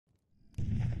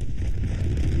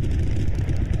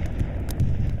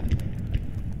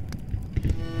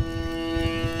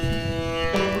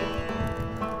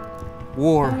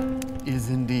War is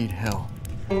indeed hell.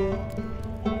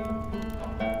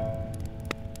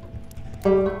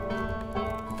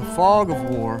 The fog of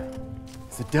war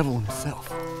is the devil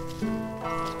himself.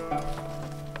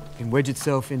 It can wedge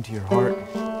itself into your heart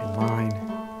and mind,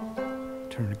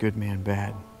 turn a good man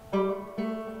bad.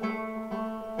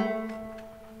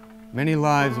 Many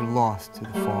lives are lost to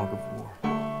the fog of war.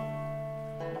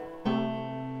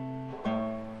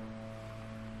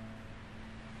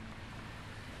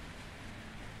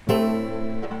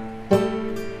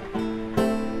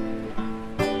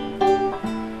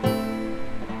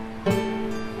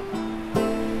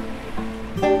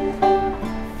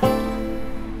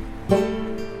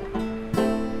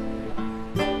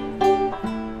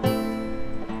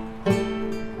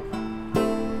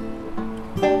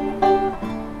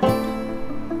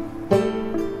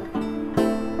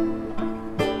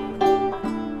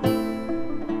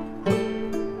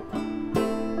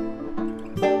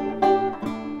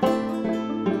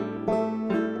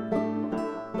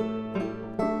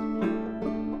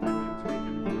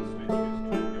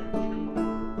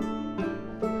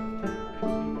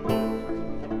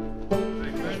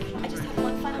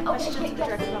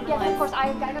 Yes, of course.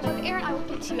 I gotta go talk to Aaron. I will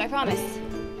get to you. I promise.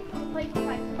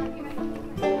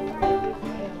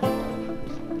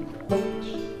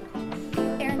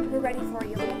 Aaron, we're ready for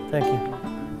you. Thank you.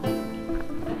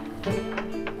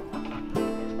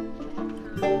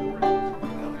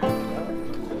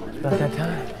 It's about that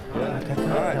time. About that time.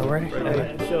 All right. Now ready?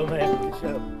 Good show, man. Good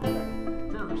show.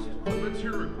 First, let's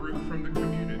hear a group from the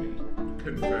community: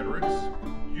 Confederates,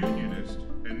 Unionists,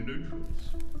 and Neutrals.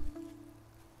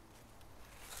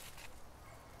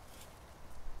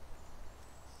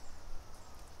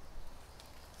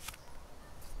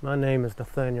 My name is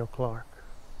Nathaniel Clark.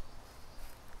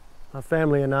 My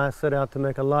family and I set out to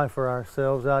make a life for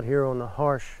ourselves out here on the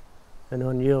harsh and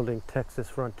unyielding Texas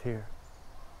frontier.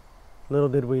 Little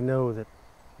did we know that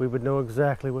we would know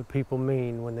exactly what people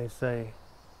mean when they say,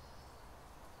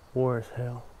 war is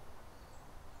hell.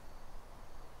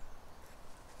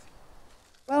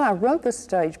 Well, I wrote the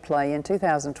stage play in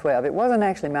 2012. It wasn't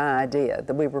actually my idea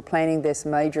that we were planning this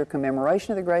major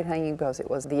commemoration of the Great Hanging because it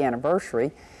was the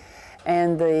anniversary.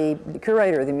 And the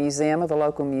curator of the museum, of the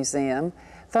local museum,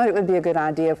 thought it would be a good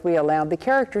idea if we allowed the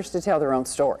characters to tell their own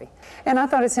story. And I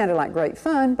thought it sounded like great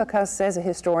fun because as a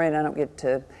historian, I don't get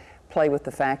to play with the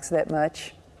facts that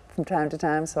much from time to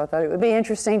time. So I thought it would be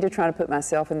interesting to try to put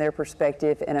myself in their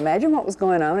perspective and imagine what was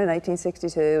going on in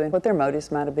 1862 and what their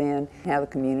motives might have been, how the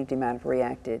community might have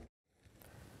reacted.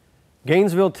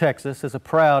 Gainesville, Texas is a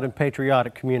proud and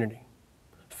patriotic community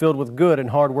filled with good and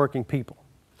hard-working people.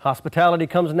 Hospitality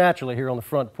comes naturally here on the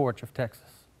front porch of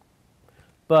Texas.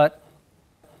 But,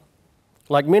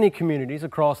 like many communities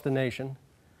across the nation,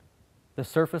 the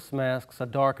surface masks a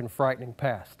dark and frightening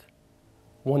past,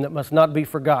 one that must not be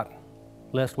forgotten,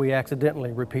 lest we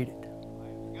accidentally repeat it.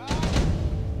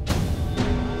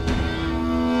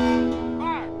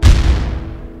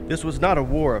 This was not a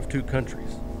war of two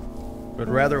countries, but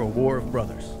rather a war of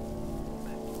brothers.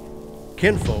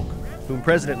 Kinfolk, whom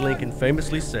President Lincoln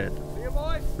famously said,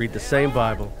 read the same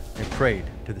Bible and prayed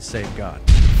to the same God.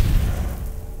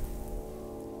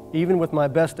 Even with my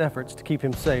best efforts to keep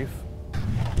him safe,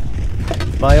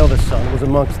 my eldest son was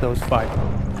amongst those fighting.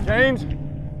 James,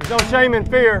 there's no shame in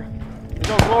fear. There's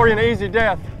no glory in easy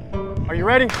death. Are you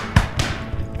ready?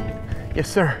 Yes,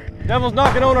 sir. Devil's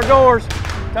knocking on our doors.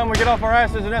 Time we get off our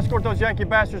asses and escort those Yankee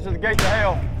bastards to the gates of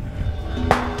hell.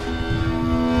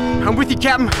 I'm with you,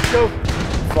 Captain. Let's go.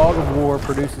 The fog of war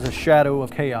produces a shadow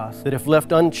of chaos that, if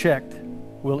left unchecked,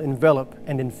 will envelop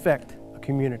and infect a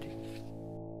community.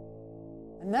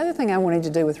 Another thing I wanted to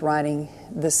do with writing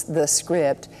the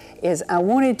script is I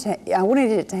wanted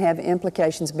it to have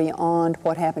implications beyond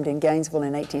what happened in Gainesville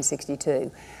in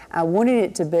 1862. I wanted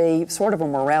it to be sort of a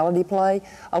morality play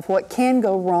of what can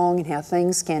go wrong and how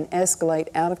things can escalate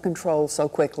out of control so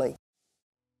quickly.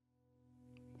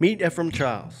 Meet Ephraim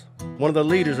Childs, one of the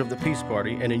leaders of the Peace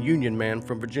Party and a Union man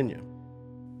from Virginia.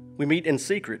 We meet in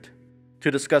secret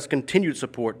to discuss continued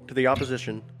support to the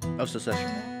opposition of secession.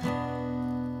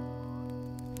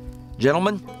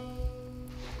 Gentlemen,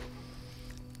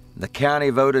 the county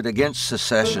voted against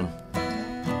secession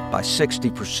by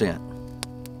 60%.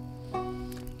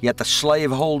 Yet the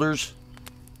slaveholders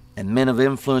and men of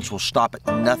influence will stop at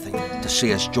nothing to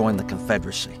see us join the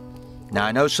Confederacy. Now,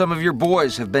 I know some of your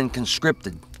boys have been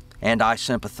conscripted, and I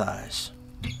sympathize.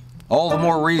 All the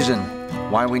more reason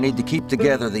why we need to keep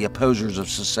together the opposers of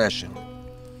secession.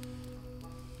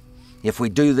 If we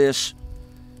do this,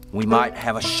 we might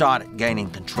have a shot at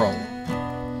gaining control.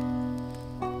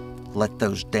 let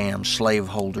those damn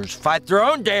slaveholders fight their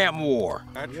own damn war.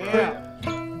 That's right.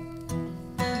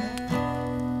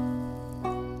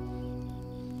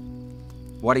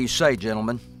 What do you say,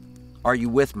 gentlemen? Are you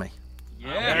with me?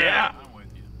 Yeah. I'm with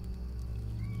you.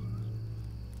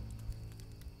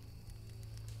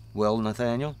 Well,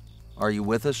 Nathaniel, are you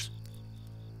with us?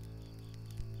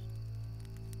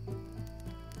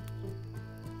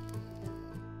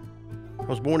 I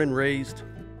was born and raised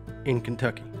in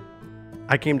Kentucky.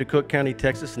 I came to Cook County,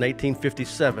 Texas in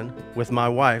 1857 with my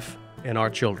wife and our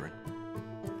children.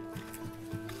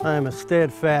 I am a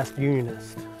steadfast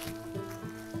Unionist,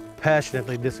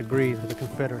 passionately disagrees with the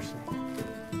Confederacy.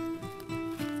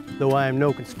 Though I am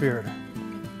no conspirator,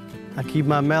 I keep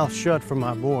my mouth shut for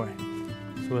my boy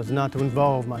so as not to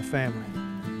involve my family.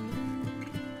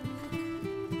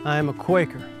 I am a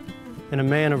Quaker and a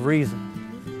man of reason,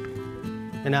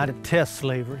 and I detest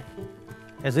slavery,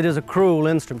 as it is a cruel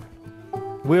instrument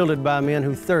wielded by men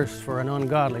who thirst for an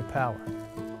ungodly power.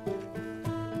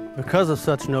 Because of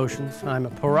such notions, I am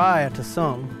a pariah to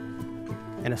some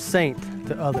and a saint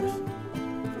to others.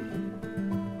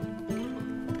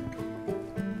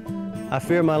 I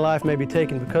fear my life may be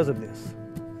taken because of this,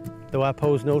 though I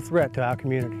pose no threat to our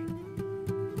community.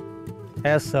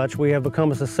 As such, we have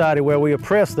become a society where we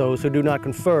oppress those who do not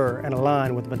confer and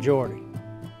align with the majority.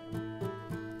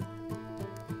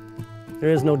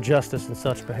 There is no justice in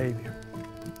such behavior.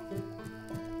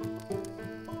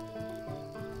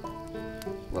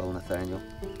 Well, Nathaniel,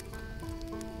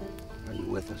 are you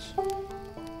with us?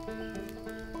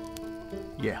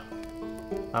 Yeah,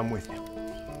 I'm with you.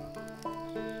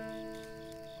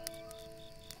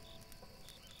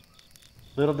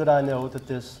 Little did I know that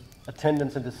this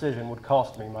attendance and decision would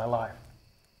cost me my life.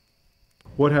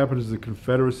 What happened is the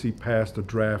Confederacy passed a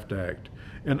draft act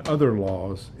and other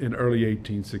laws in early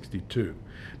 1862.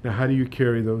 Now, how do you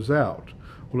carry those out?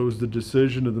 Well, it was the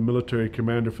decision of the military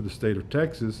commander for the state of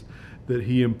Texas that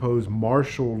he imposed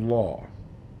martial law.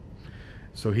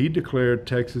 So he declared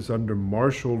Texas under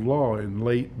martial law in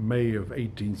late May of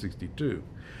 1862.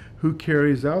 Who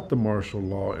carries out the martial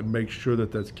law and makes sure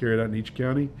that that's carried out in each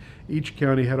county? Each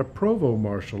county had a provost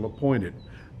marshal appointed.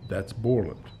 That's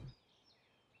Borland.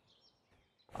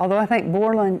 Although I think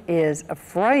Borland is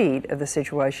afraid of the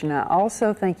situation, I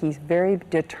also think he's very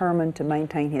determined to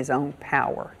maintain his own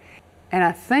power. And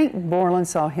I think Borland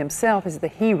saw himself as the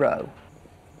hero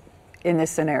in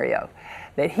this scenario,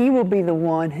 that he will be the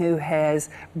one who has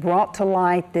brought to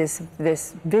light this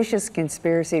vicious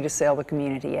conspiracy to sell the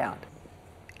community out.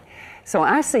 So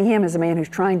I see him as a man who's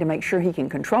trying to make sure he can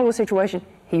control the situation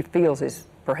he feels is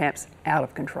perhaps out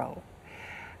of control.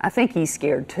 I think he's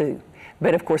scared too.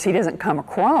 But of course, he doesn't come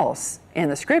across in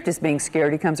the script as being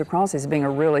scared. He comes across as being a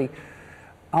really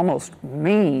almost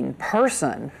mean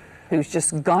person who's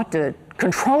just got to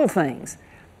control things.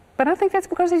 But I think that's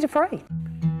because he's afraid.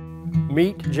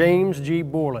 Meet James G.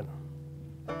 Borland,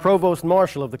 Provost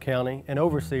Marshal of the county and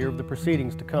overseer of the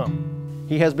proceedings to come.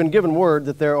 He has been given word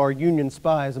that there are Union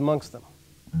spies amongst them.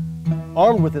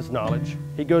 Armed with this knowledge,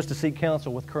 he goes to seek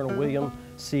counsel with Colonel William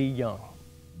C. Young.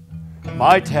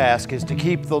 My task is to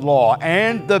keep the law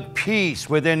and the peace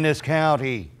within this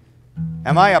county.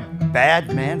 Am I a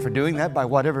bad man for doing that by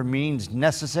whatever means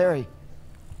necessary?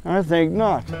 I think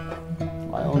not.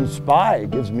 My own spy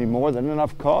gives me more than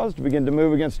enough cause to begin to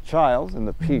move against Childs and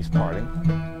the peace party.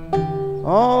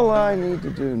 All I need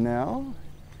to do now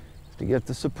is to get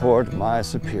the support of my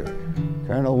superior,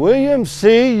 Colonel William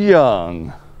C.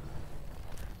 Young.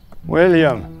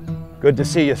 William, good to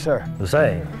see you, sir. The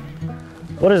same.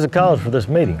 What is the cause for this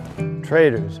meeting?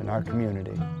 Traitors in our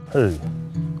community. Who?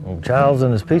 Childs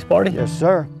and his peace party? Yes,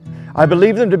 sir. I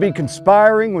believe them to be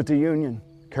conspiring with the Union,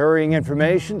 carrying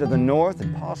information to the north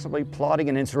and possibly plotting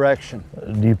an insurrection.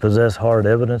 Do you possess hard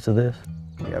evidence of this?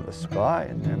 We have a spy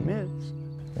in their midst.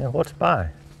 Yeah, what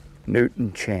spy?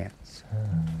 Newton Chance.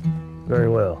 Very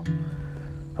well.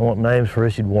 I want names for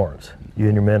issued warrants. You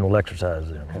and your men will exercise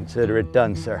them. Consider it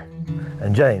done, sir.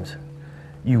 And James,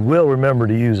 you will remember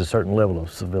to use a certain level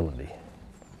of civility.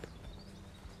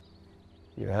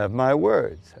 You have my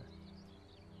word, sir.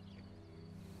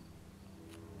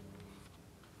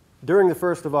 During the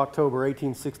 1st of October,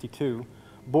 1862,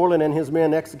 Borland and his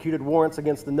men executed warrants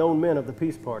against the known men of the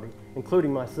peace party,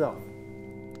 including myself.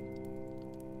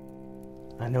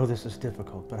 I know this is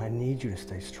difficult, but I need you to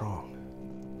stay strong.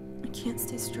 I can't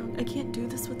stay strong. I can't do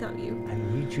this without you. I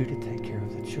need you to take care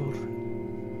of the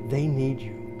children. They need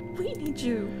you. We need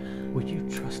you. Would you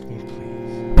trust me,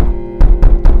 please?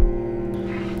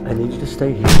 I need you to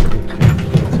stay here for the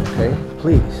kids, okay?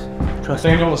 Please, trust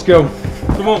me. Daniel, let's go.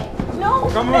 Come on. No.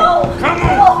 Come no, on. Come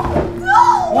on. No.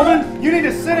 No. Woman, you need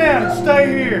to sit down and stay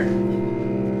here.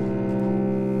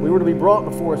 We were to be brought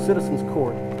before a citizens'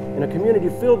 court in a community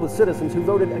filled with citizens who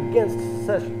voted against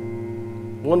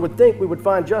secession. One would think we would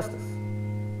find justice,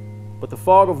 but the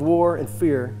fog of war and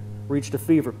fear reached a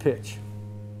fever pitch.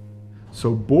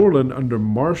 So Borland, under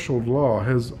martial law,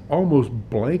 has almost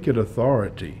blanket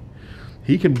authority.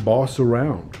 He can boss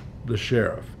around the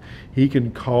sheriff. He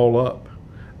can call up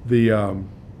the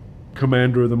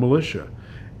commander of the militia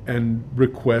and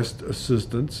request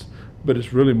assistance, but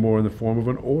it's really more in the form of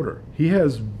an order. He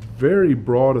has very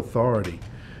broad authority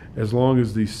as long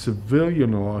as the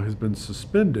civilian law has been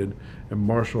suspended and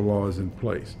martial law is in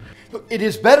place. Look, it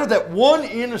is better that one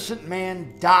innocent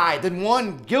man die than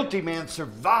one guilty man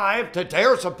survive to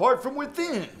tear us apart from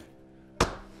within.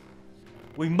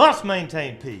 We must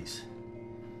maintain peace.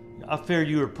 I fear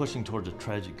you are pushing towards a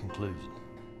tragic conclusion.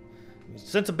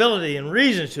 Sensibility and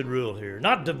reason should rule here,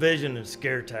 not division and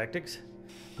scare tactics.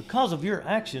 Because of your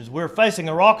actions, we're facing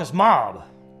a raucous mob.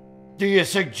 Do you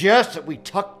suggest that we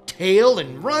tuck tail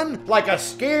and run like a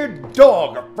scared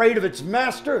dog afraid of its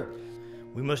master?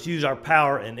 We must use our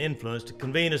power and influence to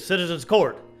convene a citizens'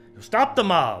 court. Stop the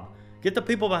mob, get the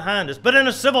people behind us, but in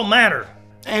a civil manner.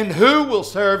 And who will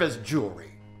serve as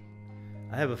jury?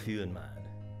 I have a few in mind.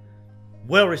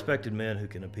 Well-respected men who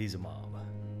can appease a mob.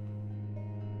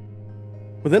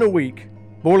 Within a week,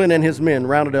 Borland and his men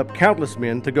rounded up countless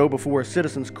men to go before a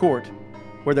citizens' court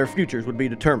where their futures would be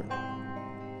determined.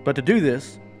 But to do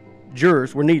this,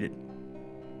 jurors were needed.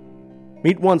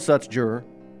 Meet one such juror,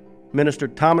 Minister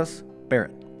Thomas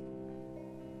Barrett.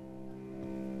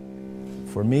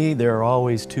 For me, there are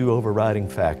always two overriding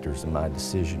factors in my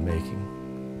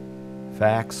decision-making: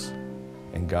 facts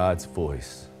and God's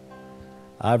voice.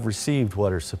 I've received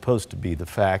what are supposed to be the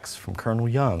facts from Colonel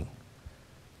Young.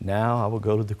 Now I will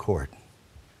go to the court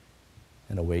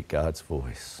and await God's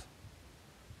voice.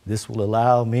 This will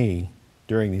allow me,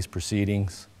 during these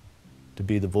proceedings, to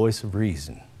be the voice of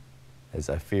reason, as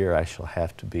I fear I shall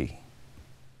have to be.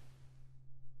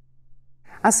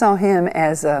 I saw him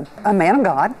as a man of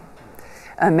God,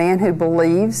 a man who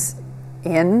believes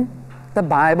in the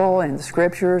Bible and the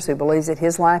Scriptures, who believes that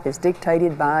his life is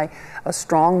dictated by a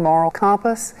strong moral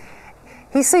compass.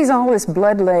 He sees all this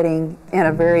bloodletting in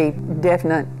a very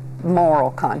definite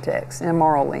moral context, in a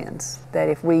moral lens, that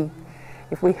if we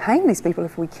hang these people,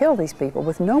 if we kill these people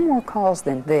with no more cause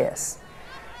than this,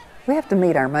 we have to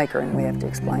meet our Maker and we have to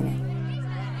explain it.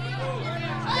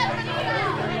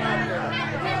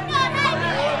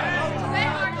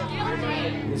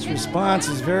 This response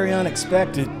is very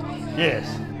unexpected.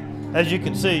 Yes. As you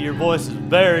can see, your voice is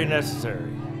very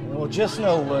necessary. Well, just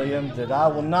know, William, that I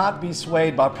will not be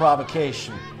swayed by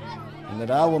provocation, and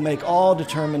that I will make all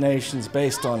determinations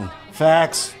based on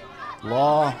facts,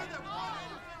 law,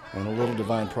 and a little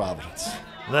divine providence.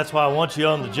 And that's why I want you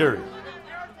on the jury.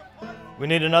 We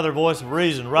need another voice of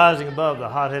reason rising above the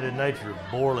hot-headed nature of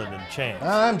Borland and Chance.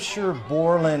 I'm sure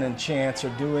Borland and Chance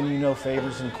are doing you no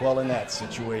favors in quelling that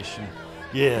situation.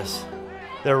 Yes.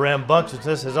 Their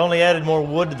rambunctiousness has only added more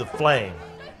wood to the flame.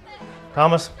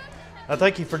 Thomas, I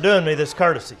thank you for doing me this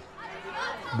courtesy.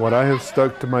 What I have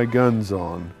stuck to my guns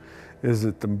on is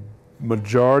that the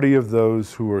majority of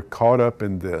those who were caught up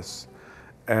in this,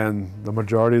 and the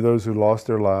majority of those who lost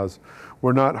their lives,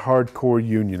 were not hardcore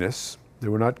unionists. They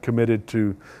were not committed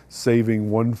to saving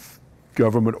one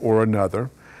government or another.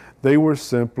 They were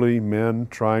simply men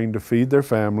trying to feed their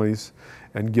families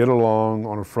and get along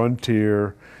on a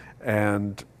frontier,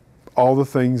 and all the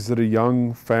things that a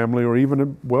young family or even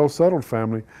a well-settled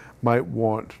family might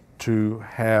want to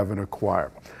have and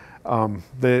acquire.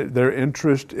 Their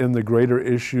interest in the greater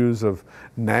issues of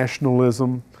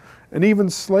nationalism and even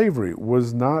slavery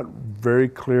was not very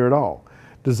clear at all.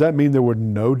 Does that mean there were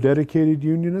no dedicated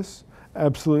unionists?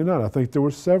 Absolutely not. I think there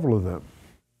were several of them.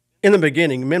 In the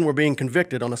beginning, men were being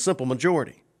convicted on a simple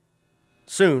majority.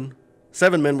 Soon,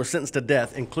 7 men were sentenced to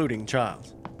death, including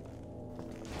Childs.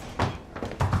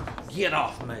 Get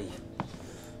off me.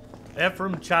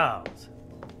 Ephraim Childs.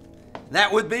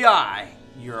 That would be I,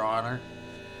 Your Honor.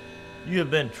 You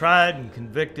have been tried and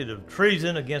convicted of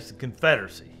treason against the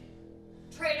Confederacy.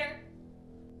 Traitor.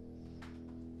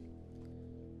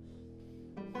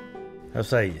 How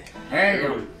say you? Hang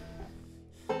on.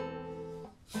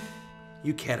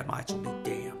 You Catamites will be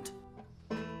damned.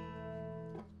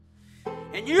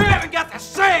 And you haven't got the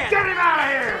sand! Get him out of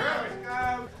here!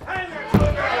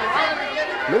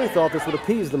 Many thought this would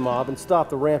appease the mob and stop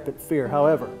the rampant fear.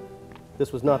 However,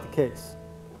 this was not the case.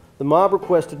 The mob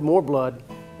requested more blood,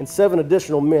 and 7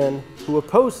 additional men who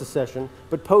opposed secession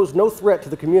but posed no threat to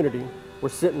the community were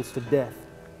sentenced to death.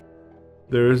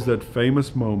 There is that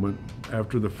famous moment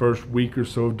after the first week or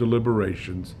so of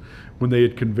deliberations when they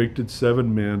had convicted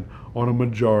 7 men on a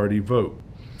majority vote.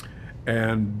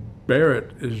 And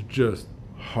Barrett is just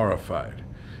horrified.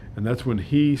 And that's when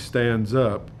he stands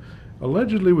up,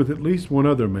 allegedly with at least one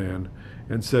other man,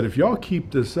 and said, if y'all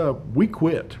keep this up, we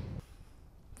quit.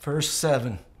 First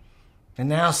 7, and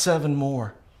now 7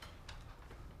 more.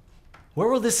 Where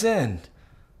will this end?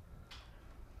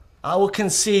 I will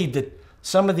concede that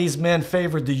some of these men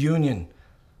favored the Union,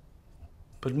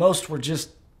 but most were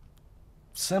just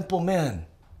simple men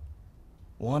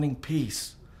wanting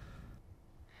peace.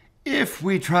 If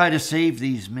we try to save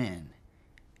these men,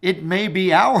 it may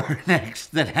be our necks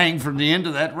that hang from the end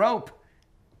of that rope.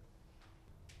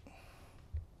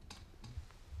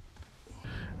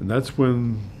 And that's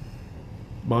when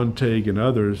Montague and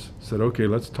others said, okay,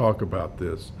 let's talk about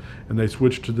this. And they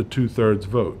switched to the 2/3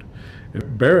 vote.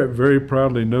 And Barrett very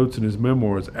proudly notes in his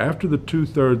memoirs, after the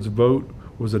 2/3 vote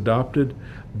was adopted,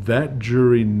 that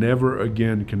jury never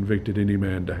again convicted any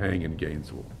man to hang in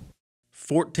Gainesville.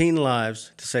 14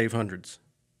 lives to save hundreds.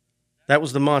 That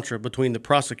was the mantra between the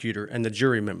prosecutor and the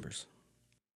jury members.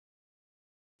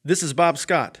 This is Bob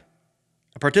Scott,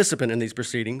 a participant in these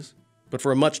proceedings, but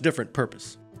for a much different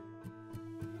purpose.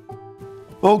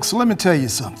 Folks, let me tell you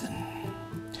something.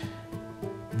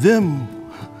 Them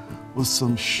was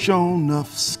some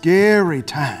sure-enough scary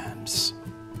times.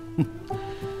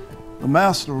 The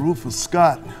master, Rufus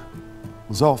Scott,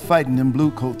 was off fighting them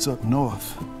bluecoats up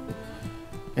north.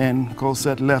 And of course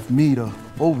that left me to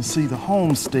oversee the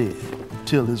homestead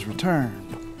till his return.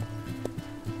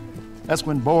 That's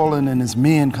when Borland and his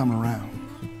men come around.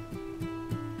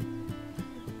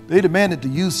 They demanded the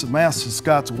use of Master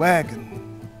Scott's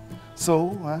wagon,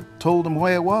 so I told them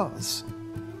where it was.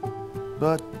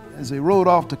 But as they rode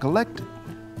off to collect it,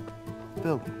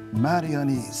 felt mighty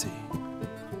uneasy.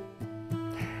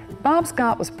 Bob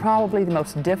Scott was probably the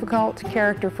most difficult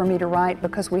character for me to write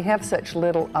because we have such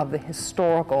little of the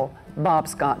historical Bob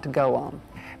Scott to go on.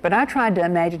 But I tried to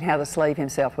imagine how the slave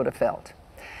himself would have felt.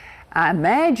 I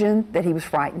imagined that he was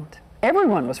frightened.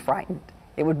 Everyone was frightened.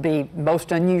 It would be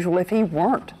most unusual if he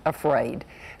weren't afraid.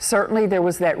 Certainly there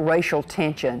was that racial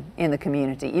tension in the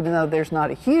community. Even though there's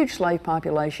not a huge slave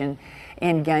population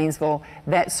in Gainesville,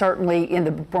 that's certainly in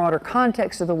the broader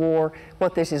context of the war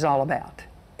what this is all about.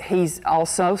 He's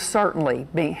also certainly,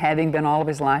 having been all of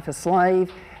his life a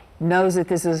slave, knows that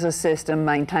this is a system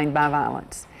maintained by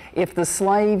violence. If the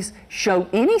slaves show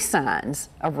any signs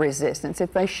of resistance,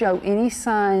 if they show any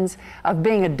signs of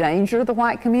being a danger to the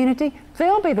white community,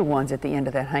 they'll be the ones at the end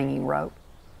of that hanging rope.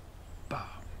 Bob,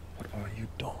 what are you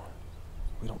doing?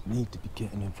 We don't need to be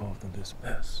getting involved in this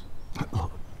mess.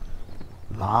 Look,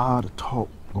 a lot of talk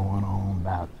going on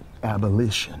about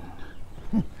abolition.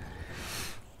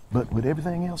 But with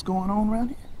everything else going on around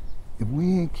here, if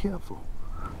we ain't careful,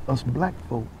 us black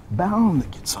folk bound to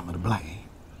get some of the blame.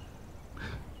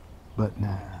 But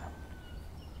now,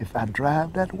 if I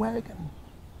drive that wagon,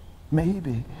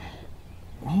 maybe,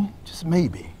 just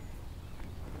maybe,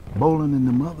 Bolin and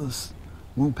the others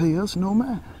won't pay us no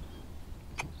mind.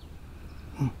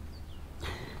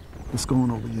 Let's go on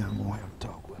over here, I'm gonna have a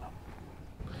talk with them.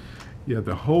 Yeah,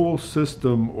 the whole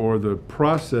system or the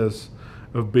process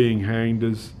of being hanged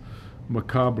is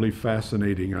macabrely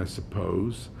fascinating, I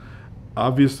suppose.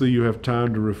 Obviously, you have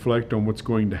time to reflect on what's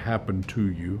going to happen to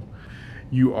you.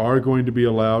 You are going to be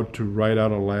allowed to write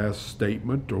out a last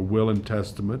statement or will and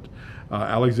testament.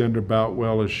 Alexander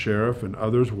Boutwell as sheriff and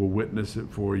others will witness it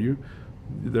for you,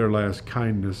 their last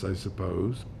kindness, I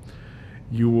suppose.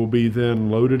 You will be then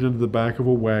loaded into the back of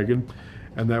a wagon,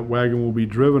 and that wagon will be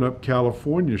driven up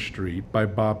California Street by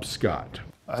Bob Scott.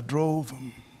 I drove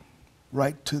them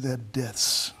right to their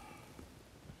deaths.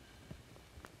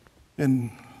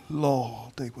 And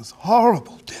Lord, they was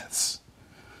horrible deaths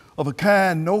of a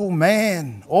kind no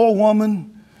man or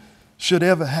woman should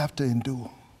ever have to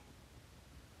endure.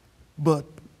 But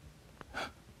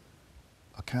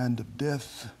a kind of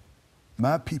death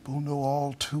my people know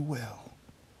all too well.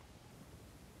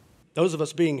 Those of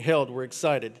us being held were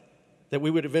excited that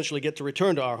we would eventually get to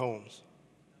return to our homes.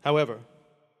 However,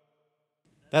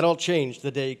 that all changed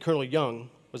the day Colonel Young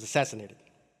was assassinated.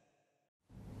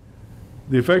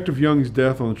 The effect of Young's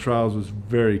death on the trials was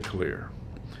very clear.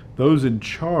 Those in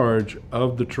charge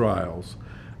of the trials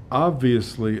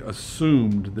obviously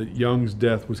assumed that Young's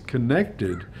death was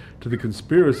connected to the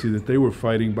conspiracy that they were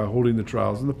fighting by holding the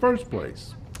trials in the first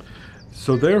place.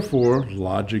 So therefore,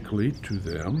 logically to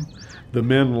them, the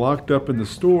men locked up in the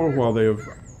store, while they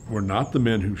were not the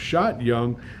men who shot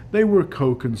Young, they were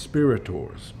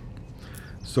co-conspirators.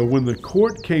 So when the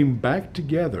court came back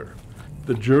together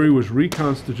The jury was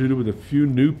reconstituted with a few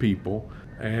new people,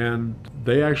 and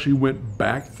they actually went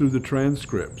back through the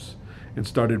transcripts and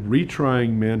started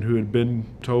retrying men who had been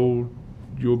told,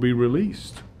 "You'll be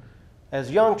released."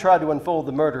 As Young tried to unfold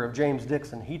the murder of James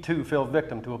Dixon, he too fell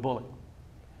victim to a bullet.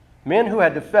 Men who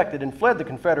had defected and fled the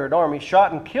Confederate Army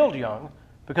shot and killed Young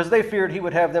because they feared he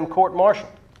would have them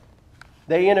court-martialed.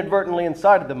 They inadvertently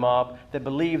incited the mob that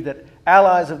believed that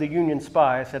allies of the Union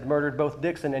spies had murdered both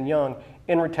Dixon and Young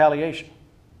in retaliation.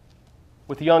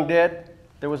 With Young dead,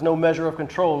 there was no measure of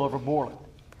control over Borland,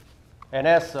 and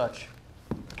as such,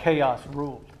 chaos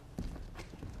ruled.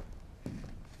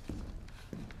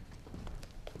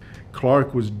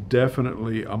 Clark was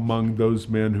definitely among those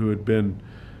men who had been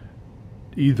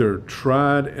either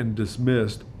tried and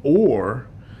dismissed or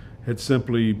had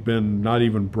simply been not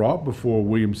even brought before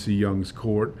William C. Young's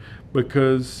court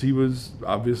because he was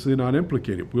obviously not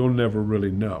implicated. We'll never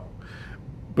really know.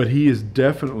 But he is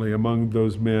definitely among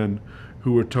those men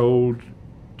who were told,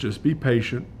 just be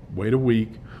patient, wait a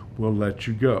week, we'll let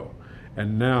you go.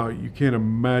 And now you can't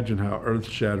imagine how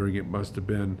earth-shattering it must have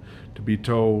been to be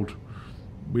told,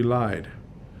 we lied.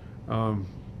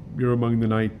 You're among the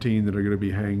 19 that are going to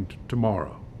be hanged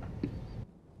tomorrow.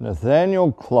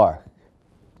 Nathaniel Clark,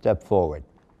 step forward.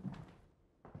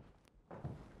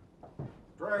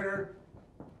 Traitor.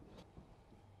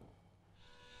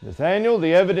 Nathaniel,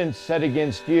 the evidence set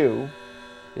against you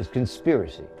is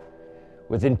conspiracy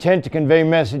with intent to convey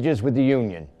messages with the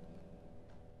Union.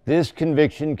 This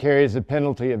conviction carries the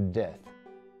penalty of death.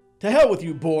 To hell with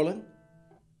you, Borland.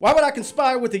 Why would I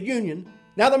conspire with the Union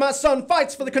now that my son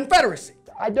fights for the Confederacy?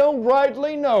 I don't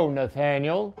rightly know,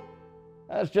 Nathaniel.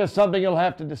 That's just something you'll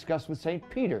have to discuss with St.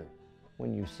 Peter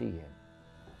when you see him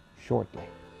shortly.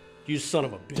 You son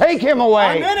of a bitch. Take him away!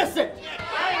 I'm innocent!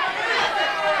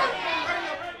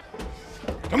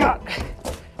 Come on!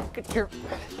 Get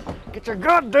your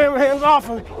goddamn hands off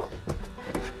of me!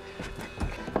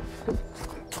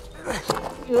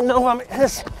 You know I'm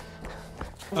innocent.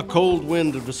 A cold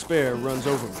wind of despair runs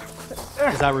over me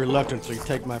as I reluctantly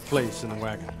take my place in the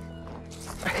wagon.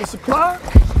 Mr. Clark?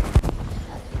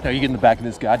 Now you get in the back of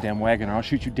this goddamn wagon or I'll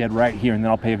shoot you dead right here and then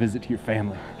I'll pay a visit to your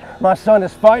family. My son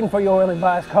is fighting for your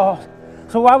ill-advised cause.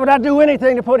 So why would I do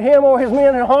anything to put him or his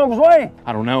men in harm's way?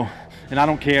 I don't know, and I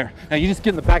don't care. Now you just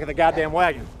get in the back of the goddamn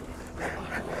wagon.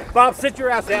 Bob, sit your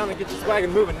ass down and get this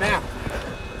wagon moving now.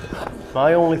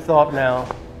 My only thought now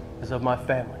is of my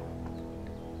family.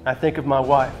 I think of my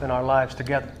wife and our lives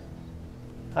together.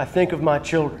 I think of my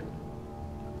children,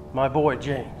 my boy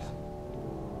James,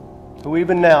 who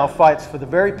even now fights for the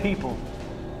very people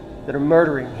that are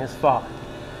murdering his father.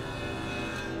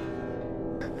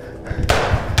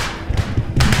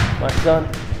 My son,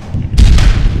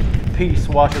 peace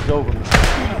washes over me.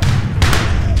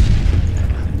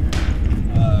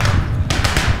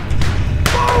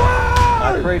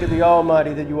 I pray to the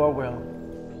Almighty that you are well,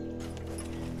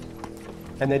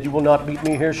 and that you will not meet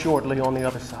me here shortly on the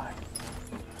other side.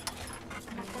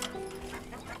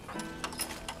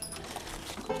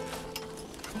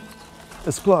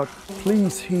 Miss Clark,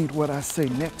 please heed what I say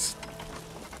next.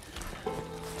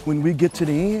 When we get to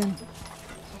the end,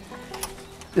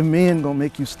 the men gonna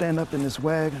make you stand up in this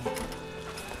wagon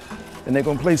and they're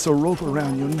gonna place a rope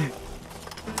around your neck.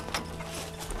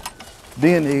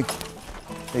 Then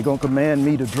they gonna command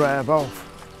me to drive off.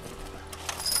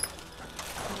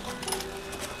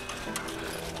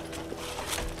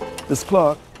 Miss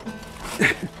Clark,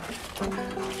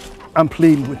 I'm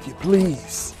pleading with you,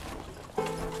 please.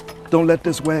 Don't let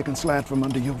this wagon slide from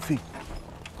under your feet.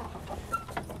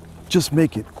 Just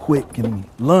make it quick and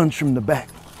lunge from the back.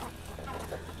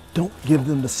 Don't give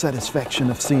them the satisfaction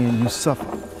of seeing you suffer.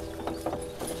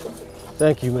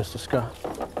 Thank you, Mr. Scott.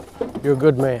 You're a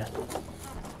good man.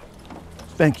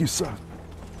 Thank you, sir.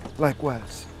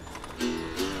 Likewise.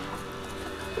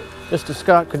 Mr.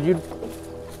 Scott, could you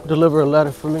deliver a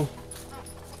letter for me?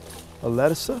 A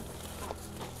letter, sir?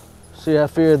 See, I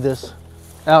feared this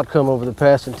outcome over the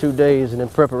past 2 days, and in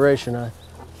preparation, I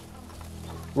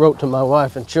wrote to my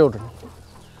wife and children.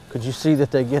 Could you see that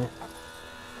they get it?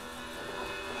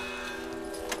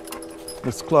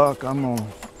 Miss Clark, I'm gonna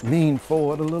lean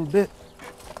forward a little bit.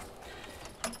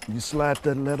 You slide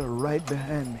that letter right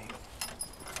behind me.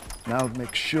 And I'll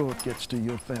make sure it gets to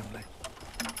your family.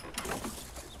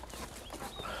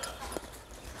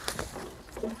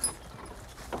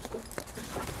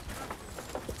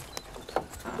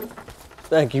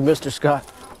 Thank you, Mr. Scott.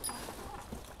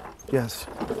 Yes.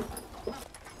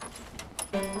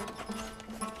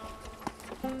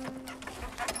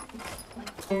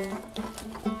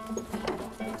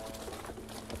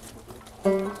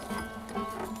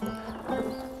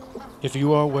 If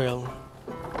you are well,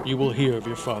 you will hear of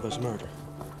your father's murder.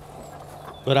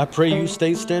 But I pray you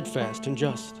stay steadfast and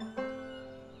just.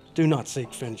 Do not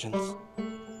seek vengeance,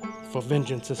 for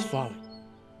vengeance is folly.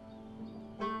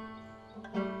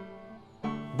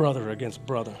 Brother against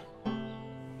brother,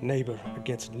 neighbor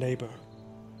against neighbor,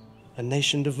 a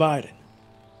nation divided.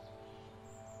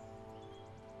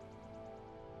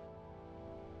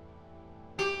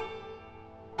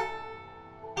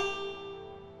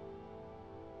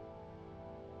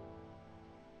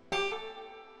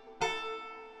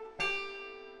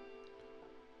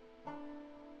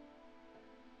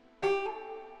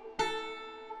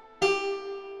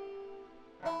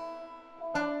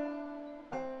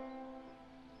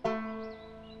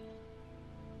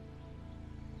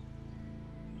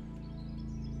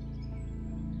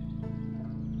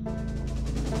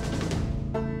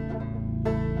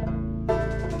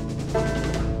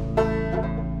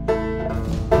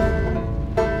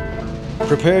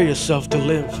 Prepare yourself to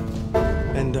live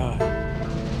and die.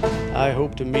 I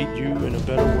hope to meet you in a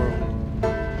better world.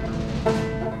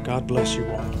 God bless you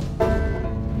all.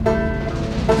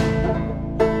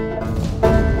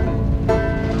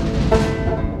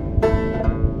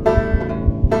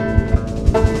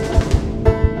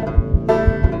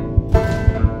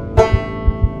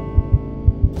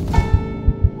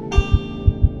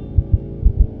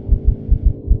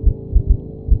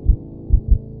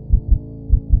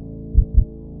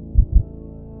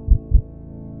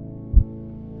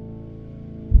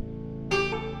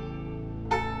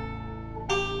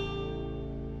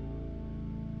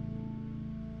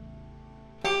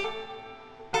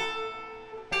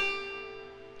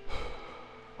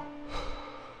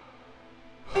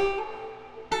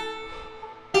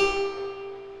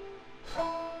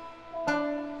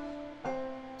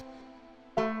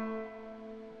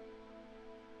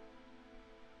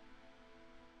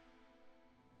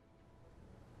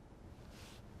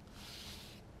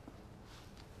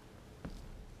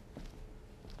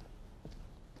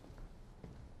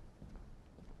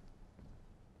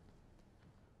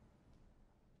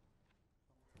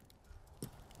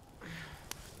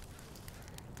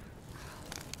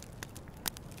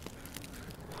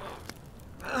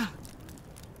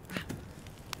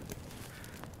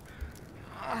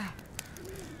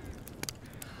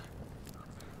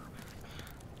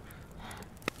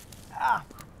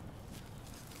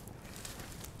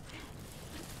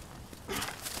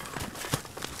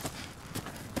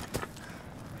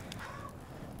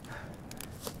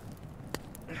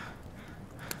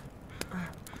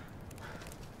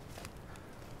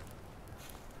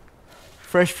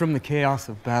 Fresh from the chaos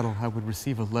of battle, I would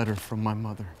receive a letter from my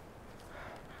mother.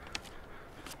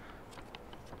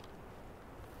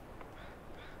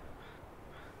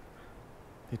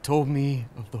 It told me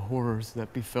of the horrors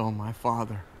that befell my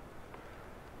father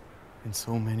and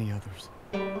so many others.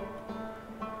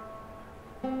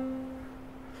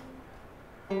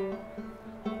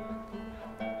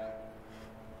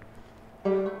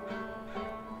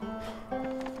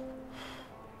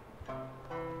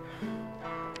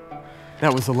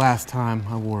 That was the last time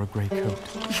I wore a gray coat.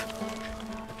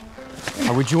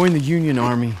 I would join the Union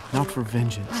Army, not for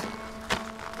vengeance,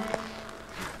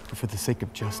 but for the sake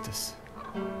of justice.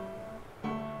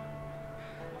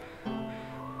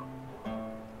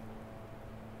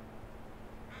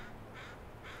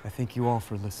 I thank you all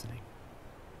for listening.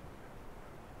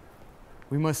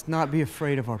 We must not be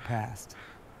afraid of our past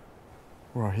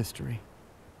or our history.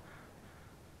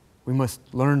 We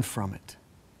must learn from it.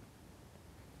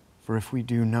 For if we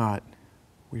do not,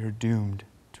 we are doomed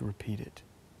to repeat it.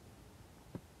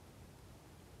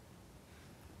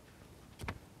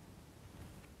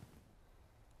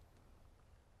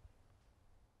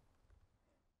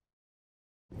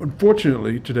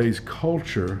 Unfortunately, today's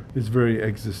culture is very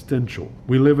existential.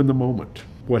 We live in the moment.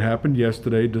 What happened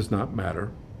yesterday does not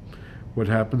matter. What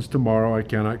happens tomorrow I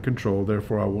cannot control,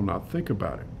 therefore I will not think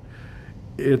about it.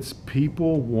 It's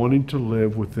people wanting to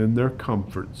live within their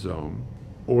comfort zone,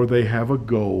 or they have a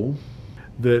goal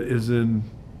that is in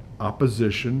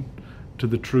opposition to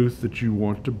the truth that you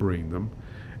want to bring them,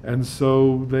 and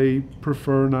so they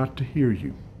prefer not to hear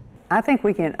you. I think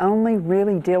we can only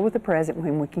really deal with the present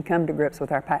when we can come to grips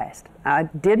with our past. I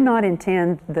did not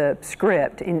intend the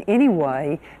script in any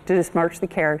way to besmirch the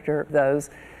character of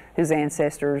those whose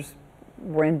ancestors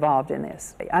were involved in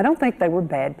this. I don't think they were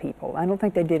bad people. I don't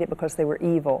think they did it because they were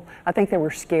evil. I think they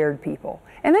were scared people.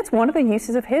 And that's one of the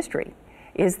uses of history,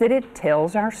 is that it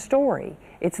tells our story.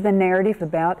 It's the narrative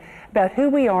about who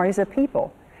we are as a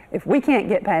people. If we can't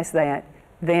get past that,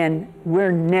 then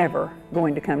we're never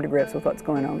going to come to grips with what's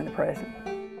going on in the present.